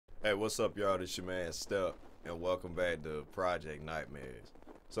Hey, what's up, y'all? This your man Step, and welcome back to Project Nightmares.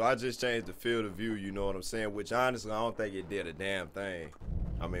 So I just changed the field of view, you know what I'm saying? Which honestly, I don't think it did a damn thing.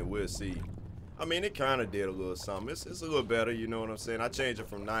 I mean, we'll see. I mean, it kind of did a little something. It's a little better, you know what I'm saying? I changed it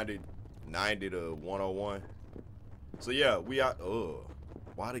from 90 to 101. So yeah, we out.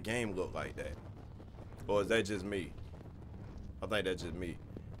 Why the game look like that? Or is that just me? I think that's just me.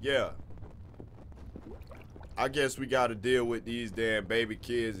 Yeah. I guess we gotta deal with these damn baby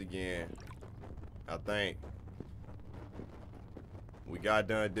kids again. I think. We got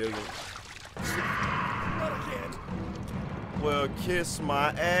done dealing. Not again. Well, kiss my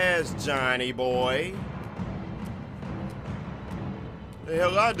ass, Johnny boy. The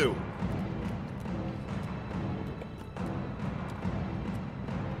hell I do?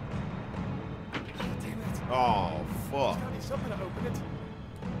 Damn it. Oh, fuck. There's gotta be something to open it.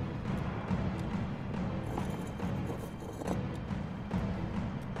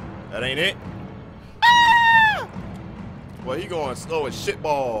 That ain't it? Ah! Well, he going slow as shit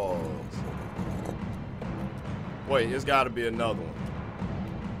balls. Wait, there's gotta be another one.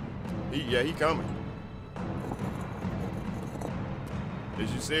 He coming.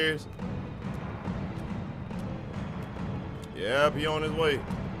 Is you serious? Yep, he on his way.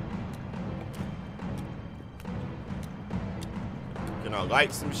 Can I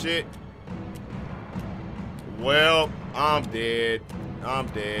light some shit? Well, I'm dead. I'm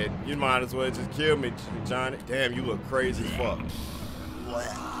dead. You might as well just kill me, Johnny. Damn, you look crazy as fuck.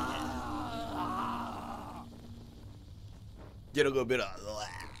 Get a little bit of...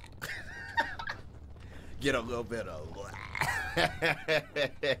 Get a little bit of...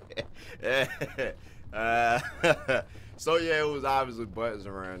 So yeah, it was obviously buttons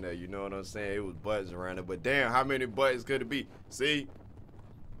around there. You know what I'm saying? It was buttons around there. But damn, how many buttons could it be? See?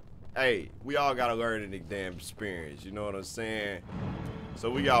 Hey, we all gotta learn in the damn experience. You know what I'm saying? So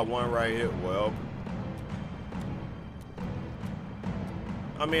we got one right here. Well,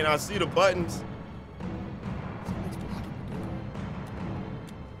 I mean, I see the buttons. Something's blocking the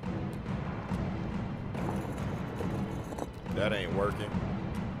door. That ain't working.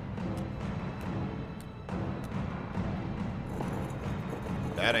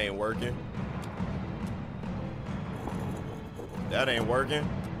 That ain't working. That ain't working.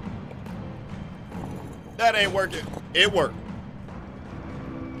 That ain't working. It worked.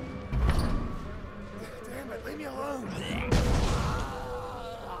 Damn it, leave me alone.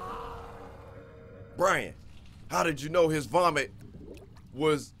 Brian, how did you know his vomit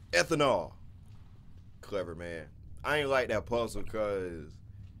was ethanol? Clever, man. I ain't like that puzzle because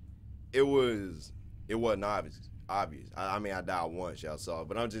it wasn't obvious. I mean, I died once, y'all saw,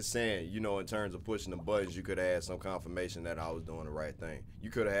 but I'm just saying, you know, in terms of pushing the buttons, you could have had some confirmation that I was doing the right thing. You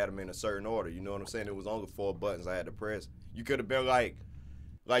could have had them in a certain order, you know what I'm saying? It was only 4 buttons I had to press. You could have been like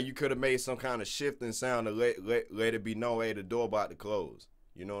you could have made some kind of shifting sound to let it be known, hey, the door about to close.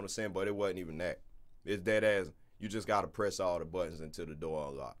 You know what I'm saying? But it wasn't even that. It's dead ass. You just gotta press all the buttons until the door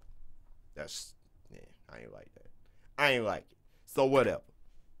unlocked. That's, yeah, I ain't like that. I ain't like it. So whatever.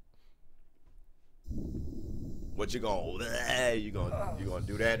 What you gonna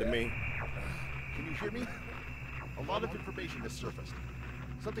do that to me? Can you hear me? A lot of information has surfaced.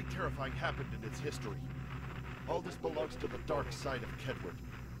 Something terrifying happened in its history. All this belongs to the dark side of Kedward.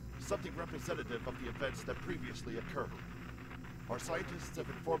 Something representative of the events that previously occurred. Our scientists have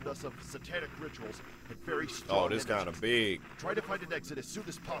informed us of satanic rituals and very strong Oh, this kind of big. Try to find an exit as soon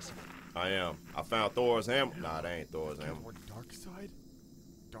as possible. I am. I found Thor's hammer. Nah, that ain't Thor's hammer. More dark side?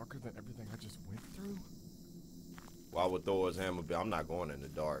 Darker than everything I just went through? Why would Thor's hammer be? I'm not going in the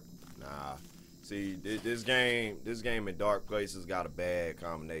dark. Nah. See, this game in dark places got a bad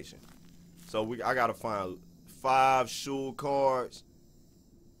combination. So I gotta find 5 shul cards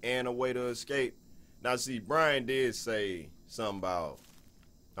and a way to escape. Now, see, Brian did say something about.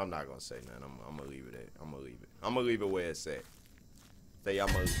 I'm not gonna say nothing. I'm gonna leave it at. I'm gonna leave it. I'm gonna leave it where it's at.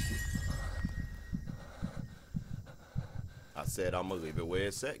 I said I'm gonna leave it where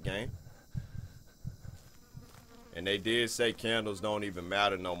it's at, gang. And they did say candles don't even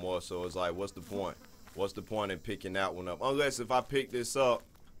matter no more, so it's like, what's the point? What's the point in picking that one up? Unless if I pick this up,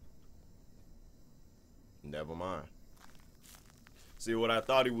 never mind. See, what I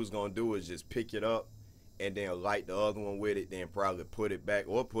thought he was gonna do is just pick it up and then light the other one with it, then probably put it back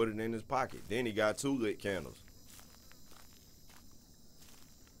or put it in his pocket. Then he got 2 lit candles.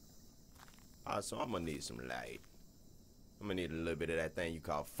 All right, so I'm gonna need some light. I'm gonna need a little bit of that thing you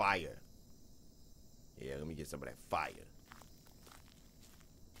call fire. Yeah, let me get some of that fire.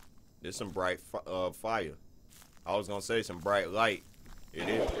 There's some bright fire. I was gonna say some bright light. It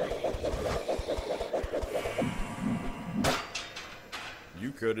is.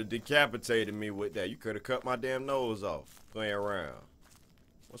 You could have decapitated me with that. You could have cut my damn nose off playing around.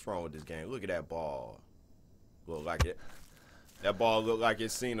 What's wrong with this game? Look at that ball. Look like it. That ball looked like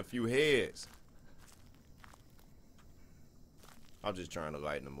it's seen a few heads. I'm just trying to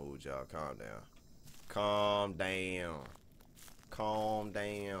lighten the mood, y'all. Calm down. Calm down. Calm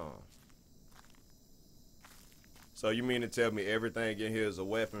down. So you mean to tell me everything in here is a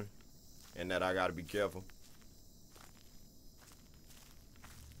weapon and that I gotta be careful?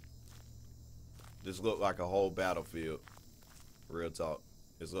 This look like a whole battlefield. Real talk.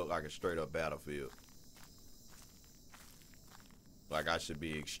 This look like a straight up battlefield. Like I should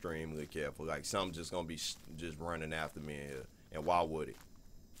be extremely careful. Like something just gonna be just running after me in here. And why would it?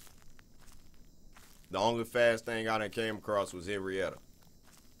 The only fast thing I done came across was Henrietta.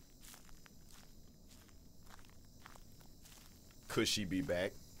 Could she be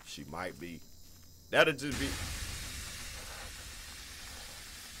back? She might be. That'll just be.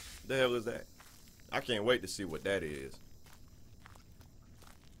 The hell is that? I can't wait to see what that is.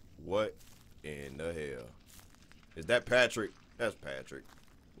 What in the hell? Is that Patrick? That's Patrick.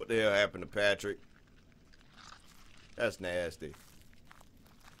 What the hell happened to Patrick? That's nasty.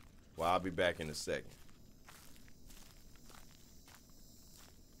 Well, I'll be back in a second.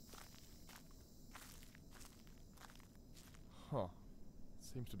 Huh.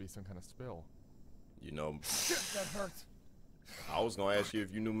 Seems to be some kind of spill. You know, Shit, that hurts. I was gonna ask you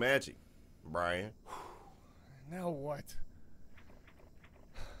if you knew magic, Brian. Now what?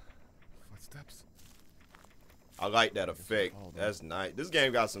 Footsteps? I like that effect. follow them. That's nice. This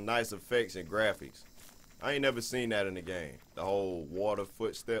game got some nice effects and graphics. I ain't never seen that in the game. The whole water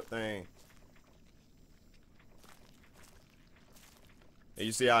footstep thing. And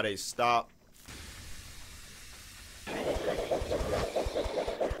you see how they stop?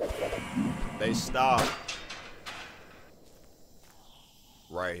 They stop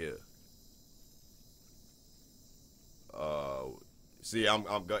right here.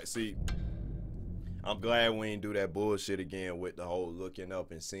 I'm glad we ain't do that bullshit again with the whole looking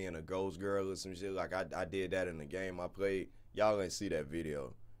up and seeing a ghost girl or some shit. Like I did that in the game I played. Y'all didn't see that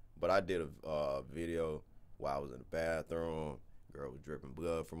video, but I did a video while I was in the bathroom. Girl was dripping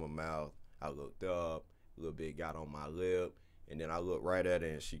blood from her mouth. I looked up, a little bit got on my lip, and then I looked right at her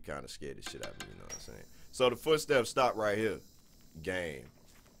and she kind of scared the shit out of me, you know what I'm saying? So the footsteps stop right here. Game.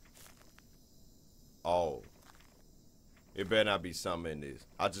 Oh. It better not be something in this.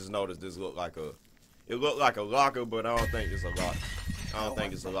 I just noticed this looked like it looked like a locker, but I don't think it's a locker. I don't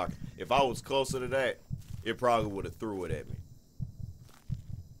think it's a locker. If I was closer to that, it probably would have threw it at me.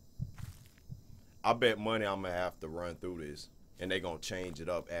 I bet money I'm gonna have to run through this, and they gonna change it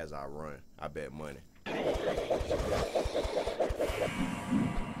up as I run. I bet money.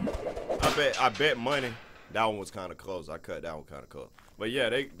 I bet money. That one was kind of close. I cut that one kind of close. But yeah,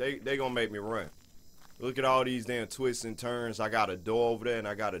 they gonna make me run. Look at all these damn twists and turns. I got a door over there and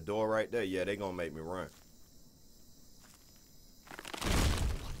I got a door right there. Yeah, they gonna make me run.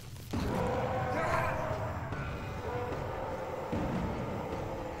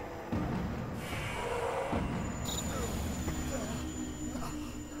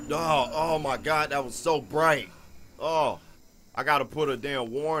 Oh my God, that was so bright. Oh, I gotta put a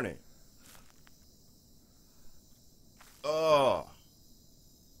damn warning. Oh.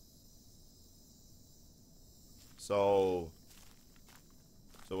 So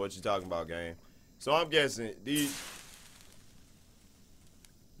what you talking about, game? So I'm guessing these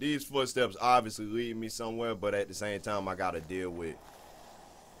footsteps obviously lead me somewhere, but at the same time I gotta deal with.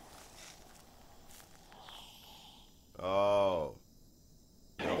 Oh.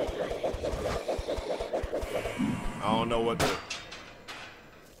 I don't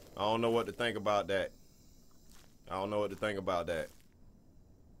know what to think about that. I don't know what to think about that.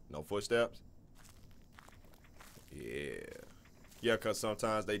 No footsteps? Yeah. Yeah, because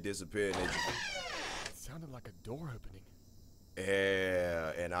sometimes they disappear and they just... It sounded like a door opening.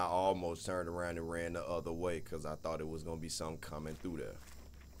 Yeah, and I almost turned around and ran the other way because I thought it was going to be something coming through there.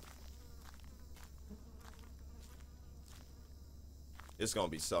 It's going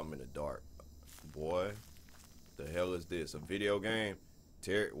to be something in the dark. Boy, the hell is this? A video game?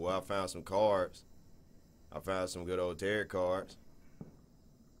 Well, I found some cards. I found some good old tarot cards.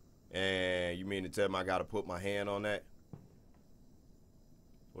 And you mean to tell me I got to put my hand on that?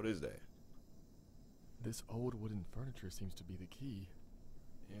 What is that? This old wooden furniture seems to be the key.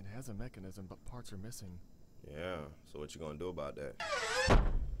 It has a mechanism, but parts are missing. Yeah, so what you gonna do about that?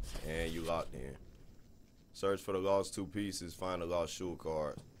 And you locked in. Search for the lost 2 pieces, find the lost shoe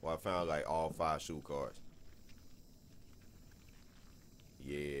cards. Well, I found like all 5 shoe cards.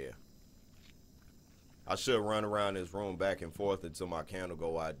 Yeah. I should run around this room back and forth until my candle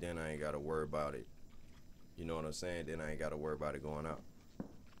go out. Then I ain't got to worry about it. You know what I'm saying? Then I ain't got to worry about it going out.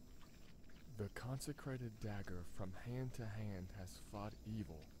 The consecrated dagger from hand to hand has fought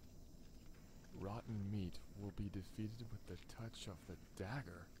evil. Rotten meat will be defeated with the touch of the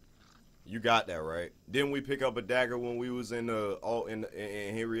dagger. You got that right. Didn't we pick up a dagger when we was in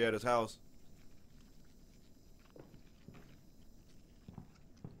Henrietta's house?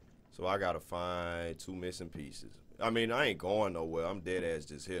 So I gotta find 2 missing pieces. I mean, I ain't going nowhere. I'm dead ass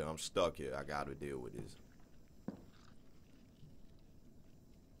just here. I'm stuck here. I gotta deal with this.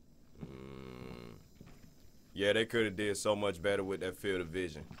 Yeah, they could have did so much better with that field of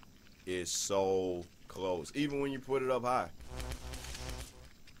vision. It's so close, even when you put it up high.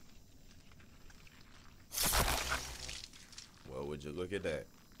 Well, would you look at that?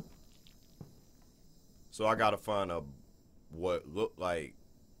 So I gotta find what looked like.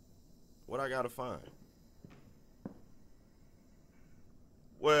 What I gotta find?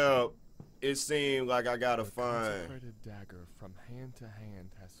 Well, it seemed like I gotta find. The consecrated dagger from hand to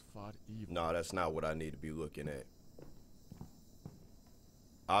hand has fought evil. No, that's not what I need to be looking at.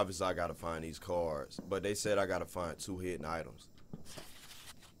 Obviously, I gotta find these cards, but they said I gotta find 2 hidden items.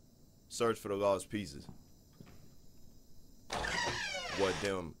 Search for the lost pieces. What,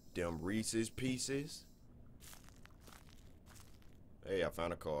 them Reese's pieces? Hey, I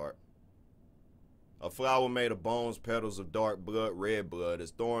found a card. A flower made of bones, petals of dark blood, red blood.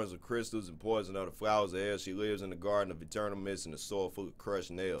 As thorns of crystals and poison of the flowers of hell, she lives in the garden of eternal mist in the soil full of crushed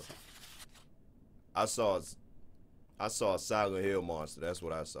nails. I saw a Silent Hill monster. That's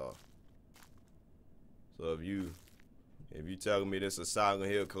what I saw. So if you telling me this is a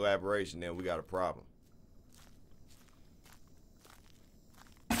Silent Hill collaboration, then we got a problem.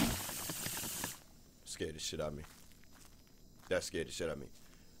 Scared the shit out of me. That scared the shit out of me.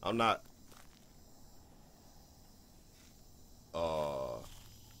 I'm not.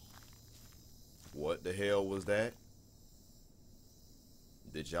 What the hell was that?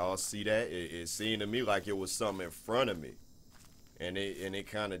 Did y'all see that? It seemed to me like it was something in front of me. And it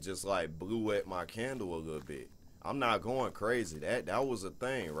kind of just like blew at my candle a little bit. I'm not going crazy. That was a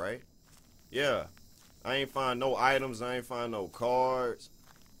thing, right? Yeah. I ain't find no items. I ain't find no cards.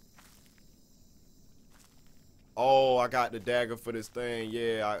 Oh, I got the dagger for this thing.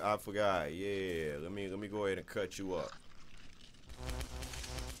 Yeah, I forgot. Yeah, let me go ahead and cut you up.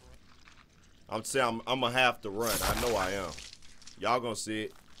 I'm saying I'm gonna have to run. I know I am. Y'all gonna see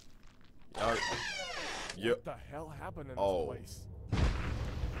it. Y'all. What the hell happened in this place? Damn.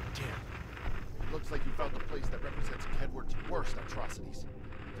 It looks like you found the place that represents Kedward's worst atrocities.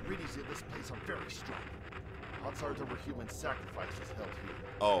 The readings in this place are very strong. Odds are there were human sacrifices held here.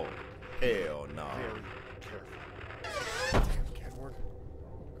 Oh, hell no. Very careful. Damn, Kedward.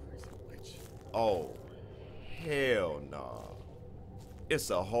 Crazy witch. Oh, hell no. It's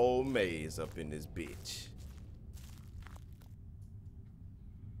a whole maze up in this bitch.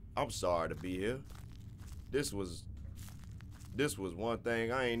 I'm sorry to be here. This was one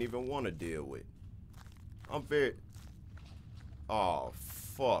thing I ain't even want to deal with. I'm very. Oh,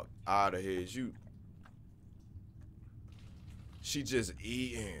 fuck out of here. She just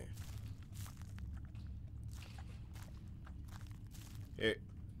eating. Hey.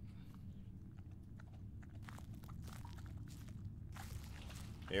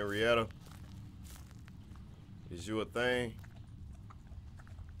 Henrietta, is you a thing?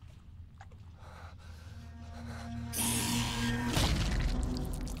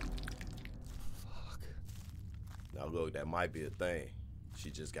 Now look, that might be a thing.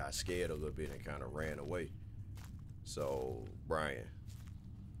 She just got scared a little bit and kind of ran away. So, Brian,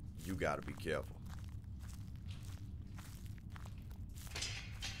 you gotta be careful.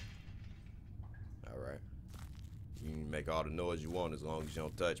 All right. You can make all the noise you want as long as you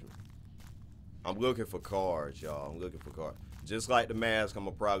don't touch me. I'm looking for cards, y'all. I'm looking for cards. Just like the mask, I'm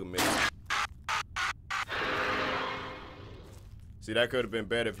gonna probably make. See, that could have been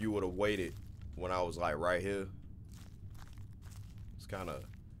better if you would have waited when I was like right here.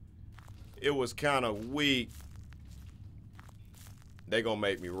 It was kind of weak. They gonna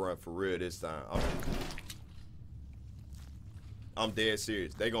make me run for real this time. I'm dead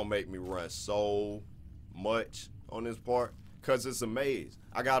serious. They gonna make me run so much on this part, cause it's a maze.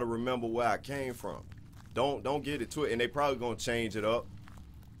 I gotta remember where I came from. Don't get it to it. And they probably gonna change it up.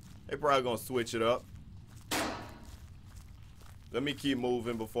 They probably gonna switch it up. Let me keep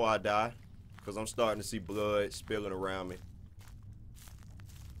moving before I die, cause I'm starting to see blood spilling around me.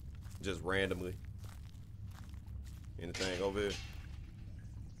 Just randomly. Anything over here?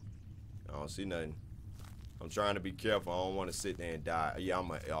 I don't see nothing. I'm trying to be careful. I don't want to sit there and die. Yeah,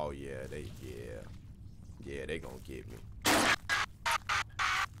 oh yeah, yeah. Yeah, they gonna get me.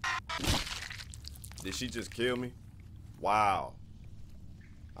 Did she just kill me? Wow.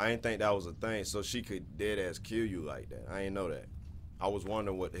 I didn't think that was a thing. So she could dead ass kill you like that. I didn't know that. I was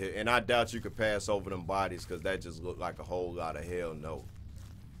wondering what the hell. And I doubt you could pass over them bodies because that just looked like a whole lot of hell no.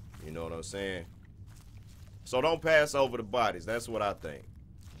 You know what I'm saying? So don't pass over the bodies. That's what I think.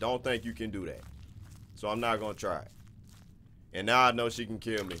 Don't think you can do that. So I'm not gonna try it. And now I know she can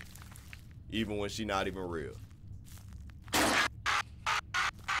kill me. Even when she not even real.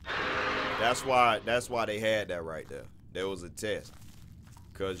 That's why they had that right there. There was a test.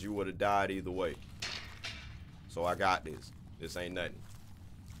 Cause you would have died either way. So I got this. This ain't nothing.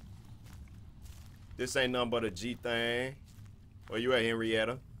 This ain't nothing but a G thing. Where you at,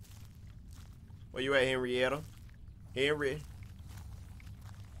 Henrietta? Where you at, Henrietta? Henry?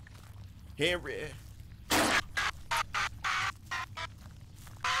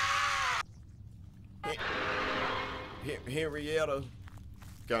 Henrietta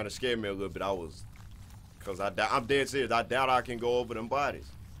kind of scared me a little bit. Cause I'm dead serious. I doubt I can go over them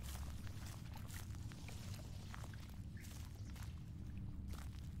bodies.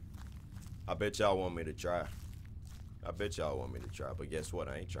 I bet y'all want me to try. But guess what?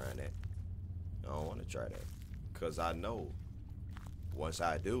 I ain't trying that. I don't want to try that. Cause I know once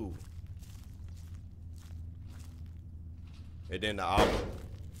I do, and then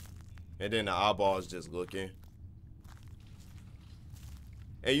the eyeball's just looking.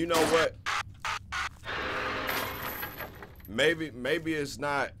 And you know what? Maybe it's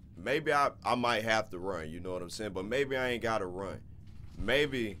not. Maybe I might have to run. You know what I'm saying? But maybe I ain't gotta run.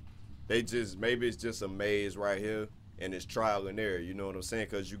 Maybe it's just a maze right here, and it's trial and error. You know what I'm saying?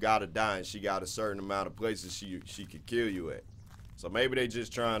 Cause you gotta die, and she got a certain amount of places she could kill you at. So maybe they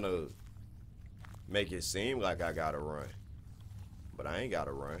just trying to make it seem like I gotta run, but I ain't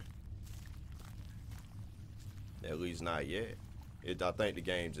gotta run. At least not yet. I think the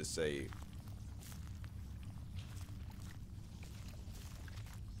game just saved.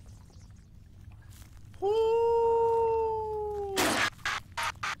 Woo!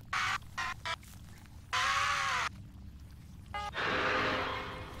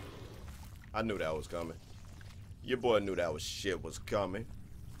 I knew that was coming. Your boy knew that shit was coming.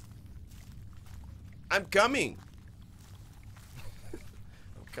 I'm coming.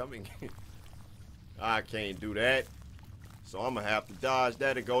 I'm coming. I can't do that. So I'm gonna have to dodge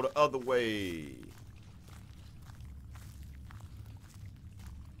that and go the other way.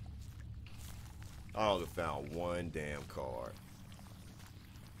 I only found one damn card.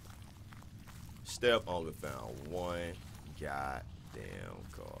 Step only found one goddamn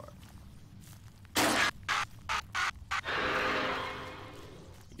card.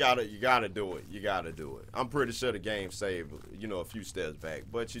 You gotta do it. You gotta do it. I'm pretty sure the game saved, a few steps back,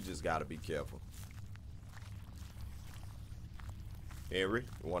 but you just gotta be careful. Henry,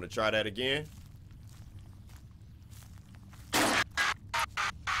 you want to try that again?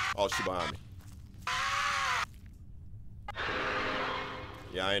 Oh, she behind me.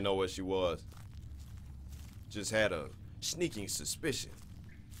 Yeah, I didn't know where she was. Just had a sneaking suspicion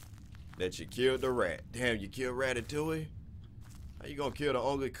that you killed the rat. Damn, you killed Ratatouille? How you gonna kill the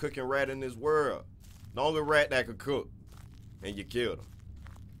only cooking rat in this world? The only rat that could cook. And you killed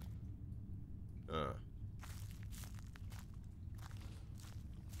him.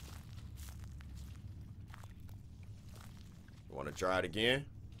 Want to try it again?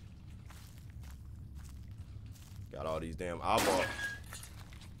 Got all these damn eyeballs.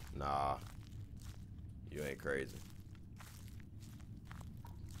 Nah. You ain't crazy.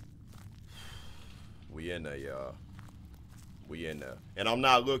 We in there, y'all. We in there. And I'm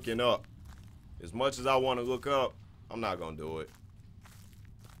not looking up. As much as I want to look up, I'm not going to do it.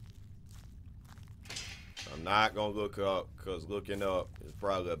 I'm not going to look up because looking up is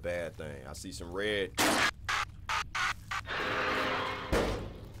probably a bad thing. I see some red.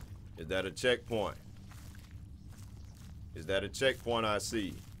 Is that a checkpoint? Is that a checkpoint I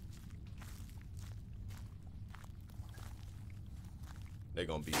see? They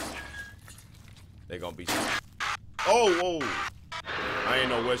gonna be. Oh, whoa! I ain't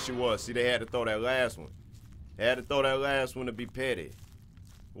know where she was. See, they had to throw that last one. They had to throw that last one to be petty.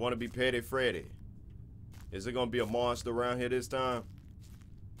 Want to be petty, Freddy? Is it gonna be a monster around here this time?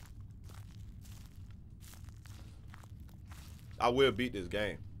 I will beat this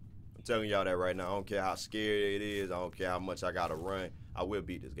game. I'm telling y'all that right now. I don't care how scary it is. I don't care how much I gotta run. I will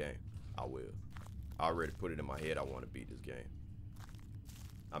beat this game. I will. I already put it in my head. I want to beat this game.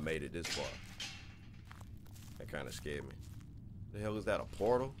 I made it this far. That kind of scared me. The hell is that? A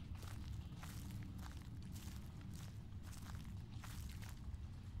portal?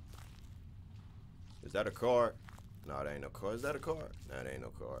 Is that a card? No, that ain't no card. Is that a card? No, that ain't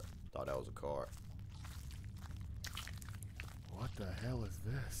no card. Thought that was a card. What the hell is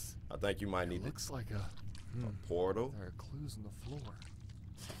this? I think you might need Looks like a portal. There are clues on the floor.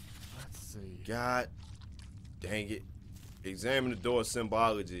 Let's see. God dang it. Examine the door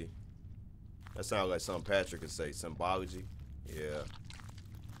symbology. That sounds like something Patrick could say. Symbology? Yeah.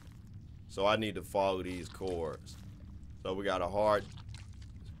 So I need to follow these chords. So we got a heart,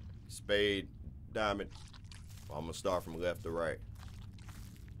 spade, diamond. I'm gonna start from left to right.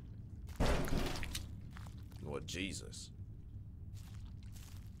 Lord Jesus.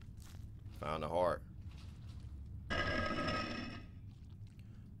 Found the heart.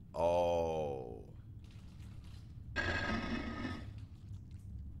 Oh.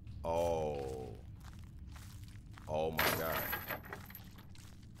 Oh. Oh my God.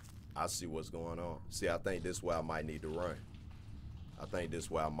 I see what's going on. See, I think this is where I might need to run. I think this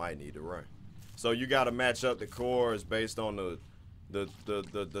is where I might need to run. So you gotta match up the chords based on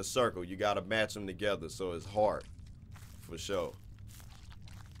the circle. You gotta match them together so it's hard. For sure.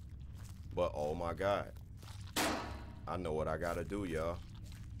 But oh my God. I know what I gotta do, y'all.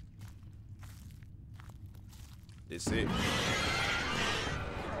 This it.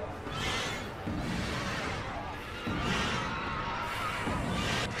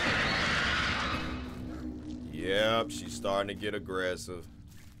 Yep, she's starting to get aggressive.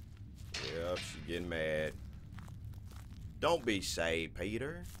 Yep, she's getting mad. Don't be shy,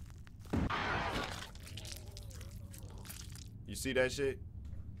 Peter. You see that shit?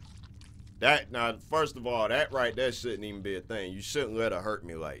 That, now, first of all, that right there shouldn't even be a thing. You shouldn't let her hurt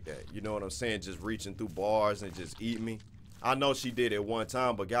me like that. You know what I'm saying? Just reaching through bars and just eating me. I know she did it one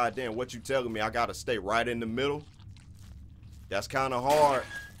time, but goddamn, what you telling me? I gotta stay right in the middle? That's kind of hard.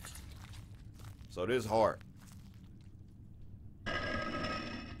 So this is hard.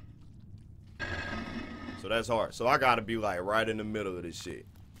 So that's hard. So I gotta be like right in the middle of this shit.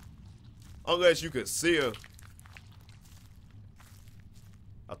 Unless you could see her.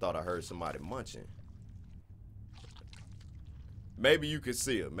 I thought I heard somebody munching. Maybe you could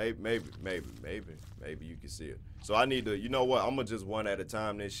see her. Maybe you can see her. So I need to, you know what? I'm gonna just one at a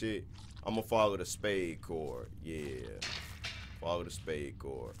time this shit. I'm gonna follow the spade chord. Yeah. Follow the spade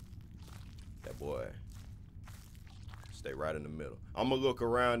chord. That boy. Stay right in the middle. I'm gonna look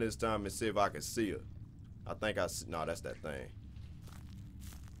around this time and see if I can see her. I think I see, no, that's that thing.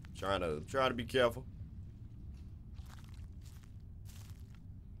 Trying to be careful.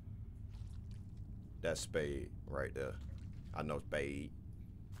 That's spade right there. I know spade.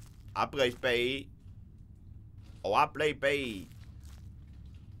 I play spade. Oh, I play spade.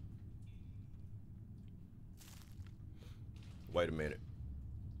 Wait a minute.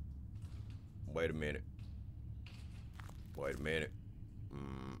 Wait a minute. Wait a minute.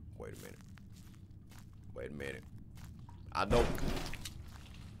 Wait a minute. Wait a minute. I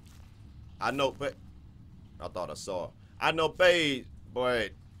know, but I thought I saw. I know spade,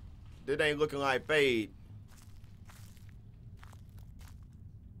 but it ain't looking like spade.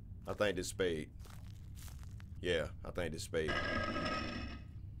 I think this spade. Yeah, I think this spade.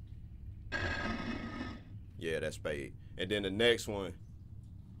 Yeah, that's spade. And then the next one,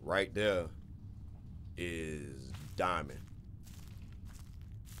 right there, is diamond.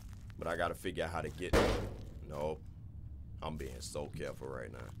 But I gotta figure out how to get there. No, I'm being so careful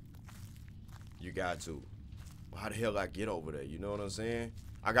right now. You got to. How the hell I get over there? You know what I'm saying?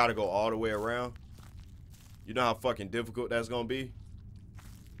 I gotta go all the way around. You know how fucking difficult that's gonna be?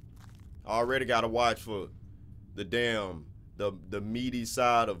 I already gotta watch for the damn, the meaty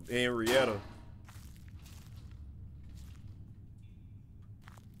side of Henrietta.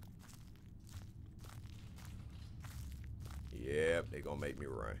 Yep, they gonna make me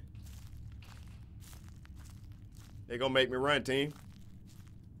run. They gonna make me run, team.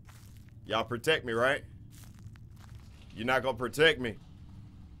 Y'all protect me, right? You're not gonna protect me.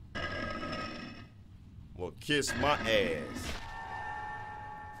 Well, kiss my ass.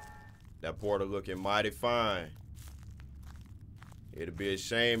 That portal looking mighty fine. It'd be a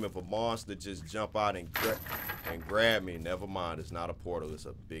shame if a monster just jump out and grab me. Never mind, it's not a portal. It's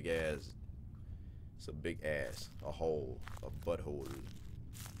a big ass. It's a big ass. A hole. A butthole.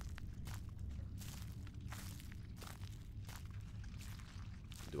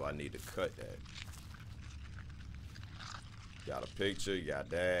 Do I need to cut that? Got a picture, you got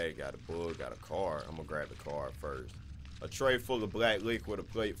that, you got a book, got a card. I'm gonna grab the card first. A tray full of black liquid, a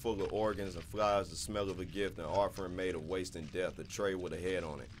plate full of organs and flowers, the smell of a gift, an offering made of waste and death, a tray with a head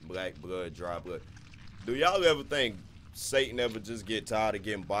on it, black blood, dry blood. Do y'all ever think Satan ever just get tired of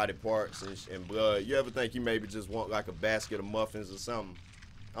getting body parts and blood? You ever think he maybe just want like a basket of muffins or something?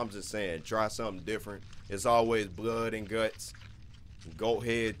 I'm just saying, try something different. It's always blood and guts, goat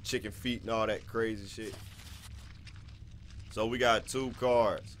head, chicken feet, and all that crazy shit. So we got 2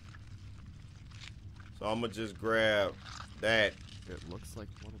 cards. So I'm gonna just grab that. It looks like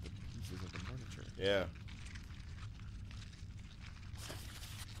one of the pieces of the miniature. Yeah.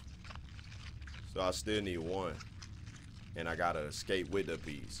 So I still need 1. And I gotta escape with the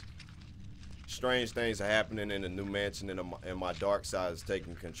piece. Strange things are happening in the new mansion, and my dark side is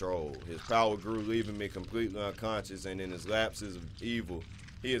taking control. His power grew, leaving me completely unconscious, and in his lapses of evil,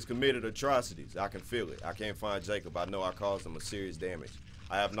 he has committed atrocities. I can feel it. I can't find Jacob. I know I caused him a serious damage.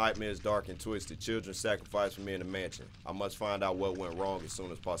 I have nightmares dark and twisted. Children sacrificed for me in the mansion. I must find out what went wrong as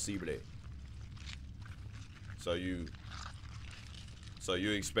soon as possible. So you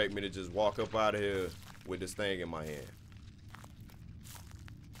expect me to just walk up out of here with this thing in my hand?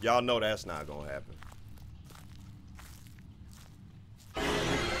 Y'all know that's not gonna happen.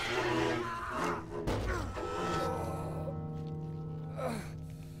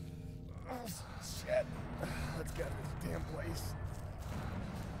 Shit. Let's get out of this damn place.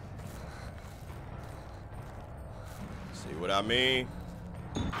 See what I mean?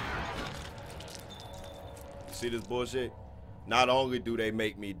 You see this bullshit? Not only do they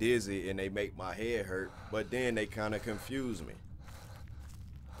make me dizzy and they make my head hurt, but then they kind of confuse me.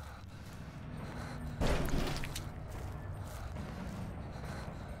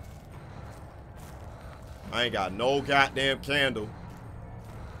 I ain't got no goddamn candle.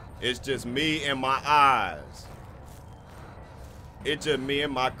 It's just me and my eyes. It's just me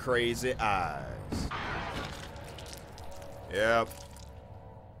and my crazy eyes. Yep.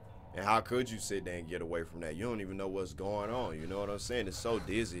 And how could you sit there and get away from that? You don't even know what's going on. You know what I'm saying? It's so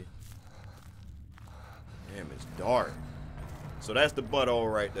dizzy. Damn, it's dark. So that's the butthole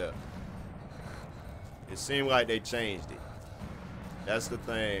right there. It seemed like they changed it. That's the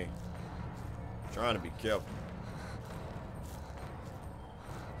thing. Trying to be careful.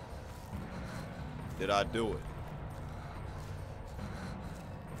 Did I do it?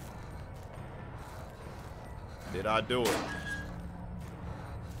 Did I do it?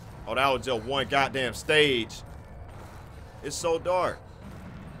 Oh, that was just one goddamn stage. It's so dark.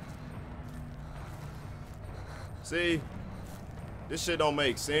 See? This shit don't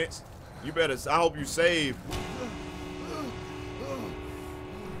make sense. You better, I hope you save.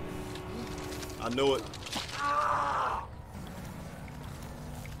 I knew it.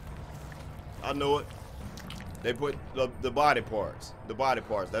 I knew it. They put the body parts. The body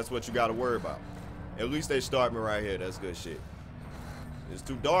parts. That's what you got to worry about. At least they start me right here. That's good shit. It's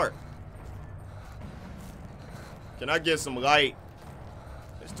too dark. Can I get some light?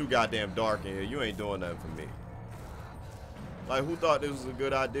 It's too goddamn dark in here. You ain't doing nothing for me. Like, who thought this was a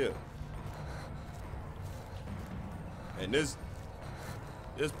good idea? And this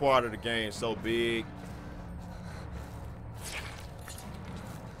part of the game is so big.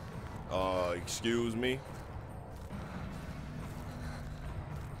 Excuse me.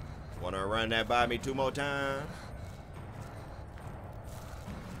 Wanna run that by me 2 more times?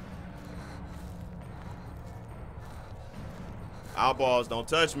 Eyeballs, don't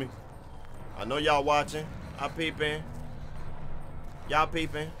touch me. I know y'all watching. I'm peeping. Y'all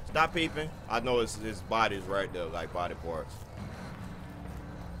peeping. Stop peeping. I know his body's right there, like body parts.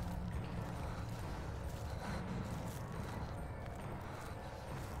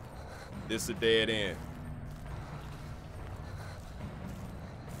 This a dead end.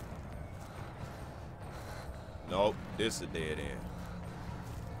 Nope, this a dead end.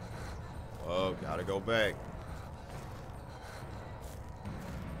 Oh, gotta go back.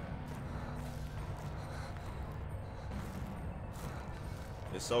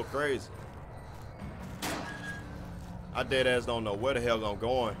 It's so crazy. I dead ass don't know where the hell I'm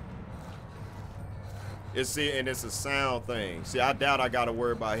going. It's a sound thing. See, I doubt I gotta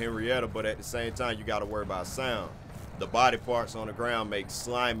worry about Henrietta, but at the same time, you gotta worry about sound. The body parts on the ground make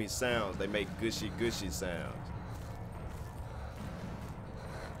slimy sounds. They make gushy sounds.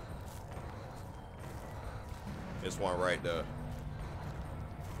 This one right there.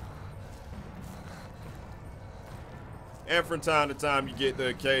 And from time to time, you get the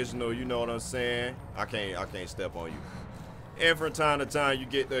occasional, you know what I'm saying? I can't step on you. And from time to time, you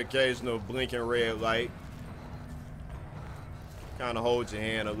get the occasional blinking red light. Kind of hold your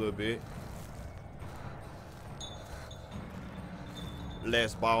hand a little bit.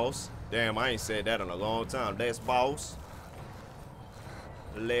 Less boss. Damn, I ain't said that in a long time. Less boss.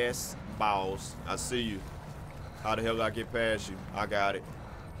 Less boss. I see you. How the hell I get past you? I got it.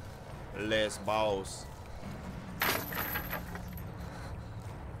 Less boss.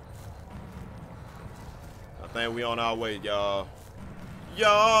 I think we on our way, y'all.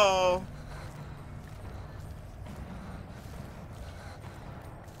 Y'all.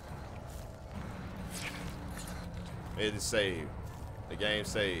 It is saved. The game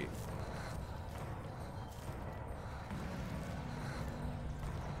saved.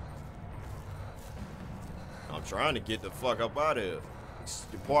 I'm trying to get the fuck up out of here.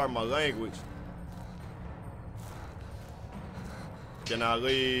 Pardon my language. Can I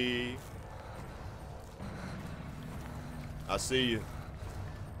leave? I see you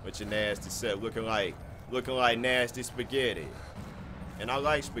with your nasty set, looking like nasty spaghetti. And I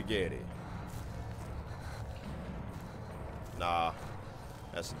like spaghetti. Nah,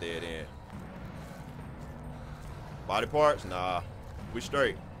 that's a dead end. Body parts? Nah, we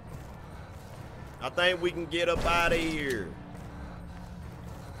straight. I think we can get up out of here.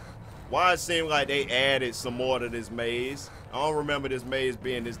 Why it seemed like they added some more to this maze? I don't remember this maze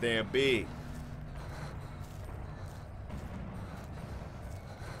being this damn big.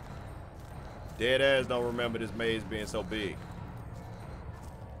 Dead ass don't remember this maze being so big.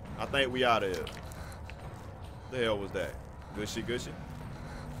 I think we out of here. The hell was that? Good shit, good shit.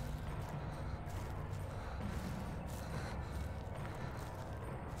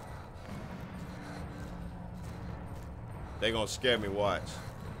 They gonna scare me, watch.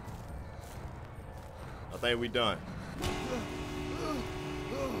 I think we done.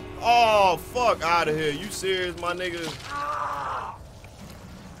 Oh, fuck out of here. You serious, my nigga?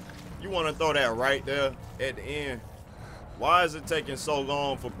 You wanna throw that right there at the end? Why is it taking so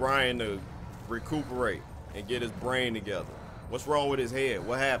long for Brian to recuperate and get his brain together? What's wrong with his head?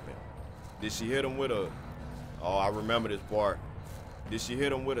 What happened? Did she hit him with a... Oh, I remember this part. Did she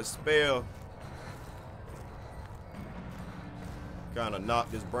hit him with a spell? Kind of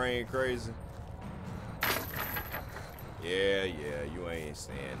knocked his brain crazy. Yeah, you ain't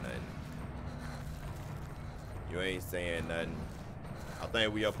saying nothing. You ain't saying nothing. I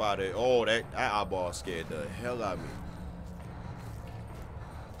think we up out of... Oh, that eyeball scared the hell out of me.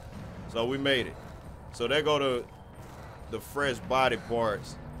 So we made it. So there go the fresh body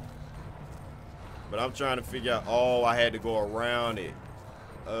parts. But I'm trying to figure out... Oh, I had to go around it.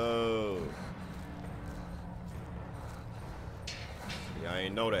 Oh. Yeah, I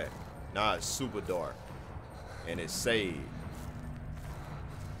ain't know that. Now it's super dark. And it's saved.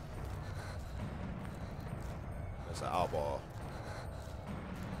 That's an eyeball.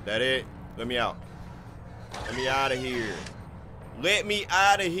 That it? Let me out. Let me out of here. Let me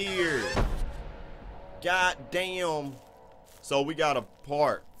out of here. God damn. So we got a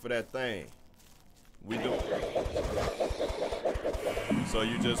part for that thing. We do. So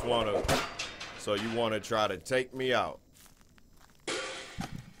you just wanna... So you wanna try to take me out.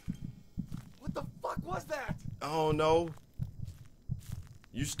 What the fuck was that? I don't know.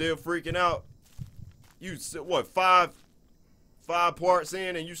 You still freaking out? You what, five parts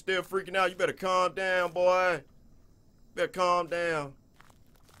in and you still freaking out? You better calm down, boy. Better calm down.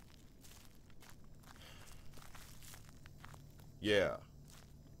 Yeah.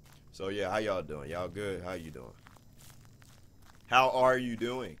 So yeah, how y'all doing? Y'all good? How you doing? How are you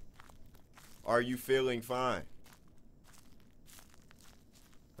doing? Are you feeling fine?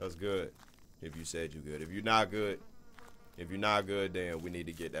 That's good. If you said you're good. If you're not good, then we need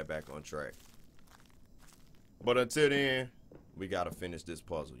to get that back on track. But until then, we gotta finish this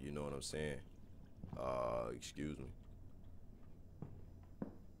puzzle. You know what I'm saying? Excuse me.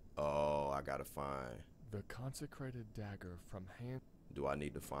 Oh, I gotta find. The consecrated dagger from hand. Do I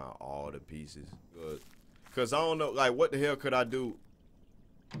need to find all the pieces? Good. Cause I don't know, like, what the hell could I do?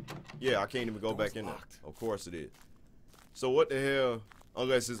 Yeah, I can't even go back in there. Of course it is. So what the hell?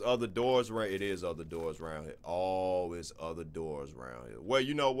 Unless there's other doors around. It is other doors around here. Oh, it's other doors around here. Well,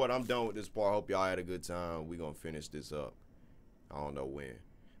 you know what? I'm done with this part. Hope y'all had a good time. We gonna finish this up. I don't know when.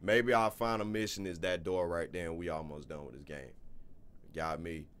 Maybe our final mission is that door right there, and we almost done with this game. Got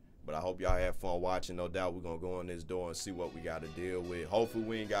me. But I hope y'all had fun watching. No doubt we're gonna go in this door and see what we gotta deal with. Hopefully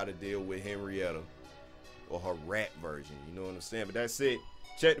we ain't gotta deal with Henrietta or her rat version. You know what I'm saying? But that's it.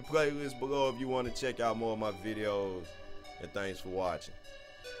 Check the playlist below if you want to check out more of my videos. And thanks for watching.